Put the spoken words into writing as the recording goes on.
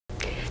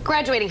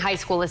Graduating high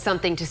school is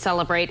something to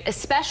celebrate,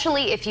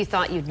 especially if you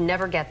thought you'd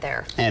never get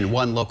there. And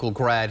one local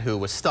grad who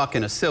was stuck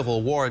in a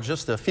civil war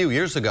just a few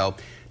years ago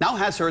now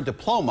has her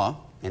diploma,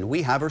 and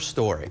we have her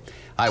story.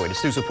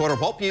 Eyewitness News reporter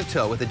Walt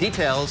Buteau with the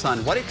details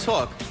on what it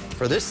took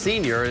for this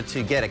senior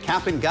to get a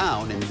cap and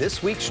gown in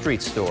this week's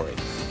Street Story.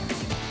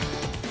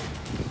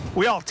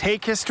 We all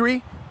take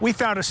history. We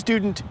found a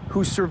student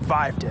who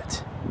survived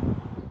it.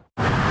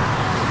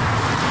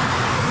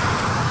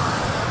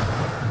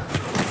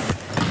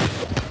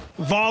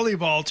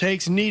 Volleyball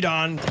takes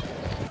Nidon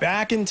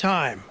back in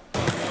time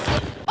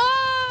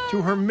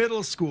to her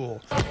middle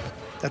school.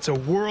 That's a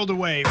world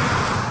away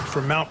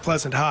from Mount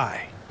Pleasant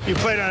High. You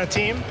played on a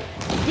team?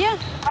 Yeah.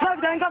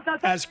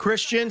 As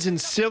Christians in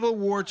civil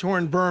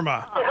war-torn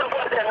Burma,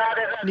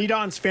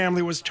 Nidon's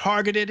family was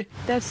targeted.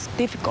 That's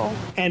difficult.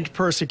 And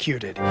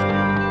persecuted.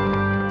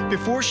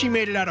 Before she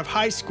made it out of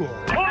high school,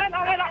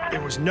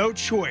 there was no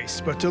choice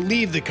but to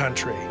leave the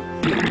country.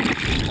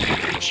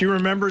 She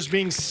remembers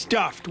being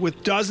stuffed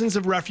with dozens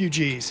of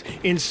refugees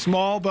in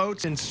small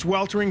boats and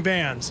sweltering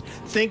vans,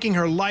 thinking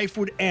her life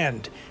would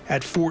end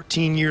at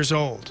 14 years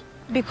old.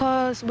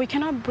 Because we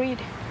cannot breathe.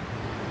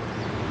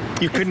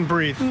 You couldn't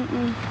breathe?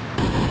 Mm-mm.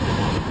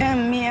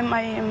 And me and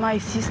my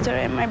sister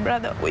and my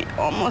brother, we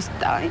almost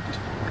died,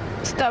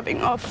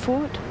 starving of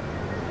food.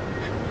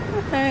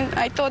 And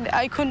I thought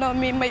I could not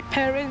meet my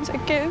parents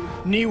again.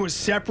 Nee was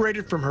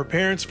separated from her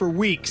parents for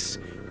weeks,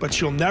 but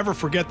she'll never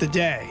forget the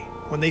day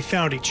when they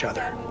found each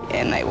other.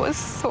 And I was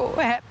so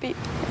happy.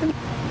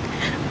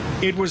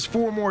 It was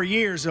 4 more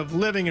years of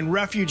living in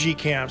refugee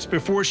camps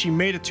before she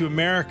made it to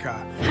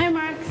America. Hi,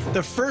 Mark.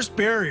 The first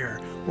barrier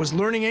was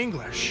learning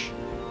English.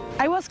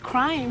 I was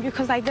crying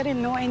because I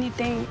didn't know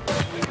anything.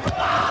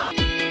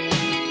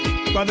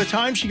 By the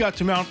time she got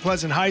to Mount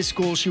Pleasant High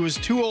School, she was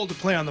too old to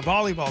play on the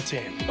volleyball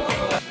team.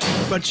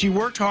 But she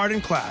worked hard in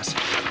class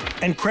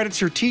and credits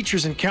her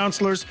teachers and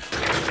counselors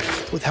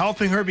with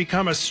helping her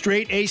become a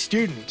straight A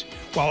student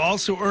while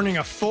also earning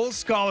a full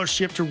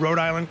scholarship to Rhode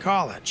Island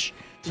College.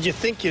 Did you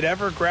think you'd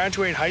ever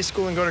graduate high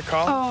school and go to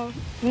college?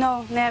 Oh,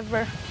 no,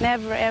 never,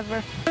 never,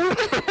 ever.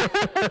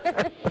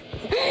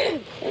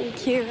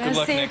 Thank you.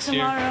 I'll see you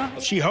tomorrow.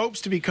 She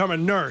hopes to become a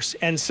nurse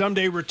and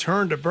someday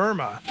return to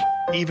Burma,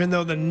 even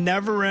though the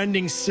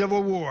never-ending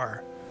civil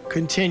war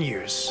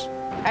continues.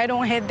 I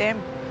don't hate them.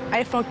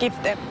 I forgive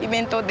them,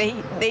 even though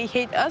they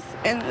hate us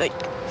and like...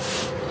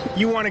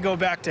 You want to go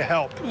back to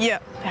help? Yeah,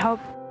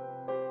 help.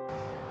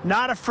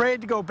 Not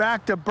afraid to go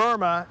back to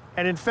Burma,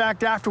 and in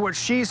fact, after what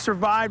she's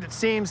survived, it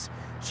seems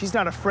she's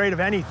not afraid of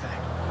anything.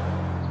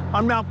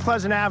 On Mount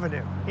Pleasant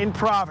Avenue in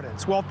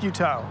Providence, Walt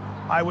Buteau,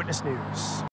 Eyewitness News.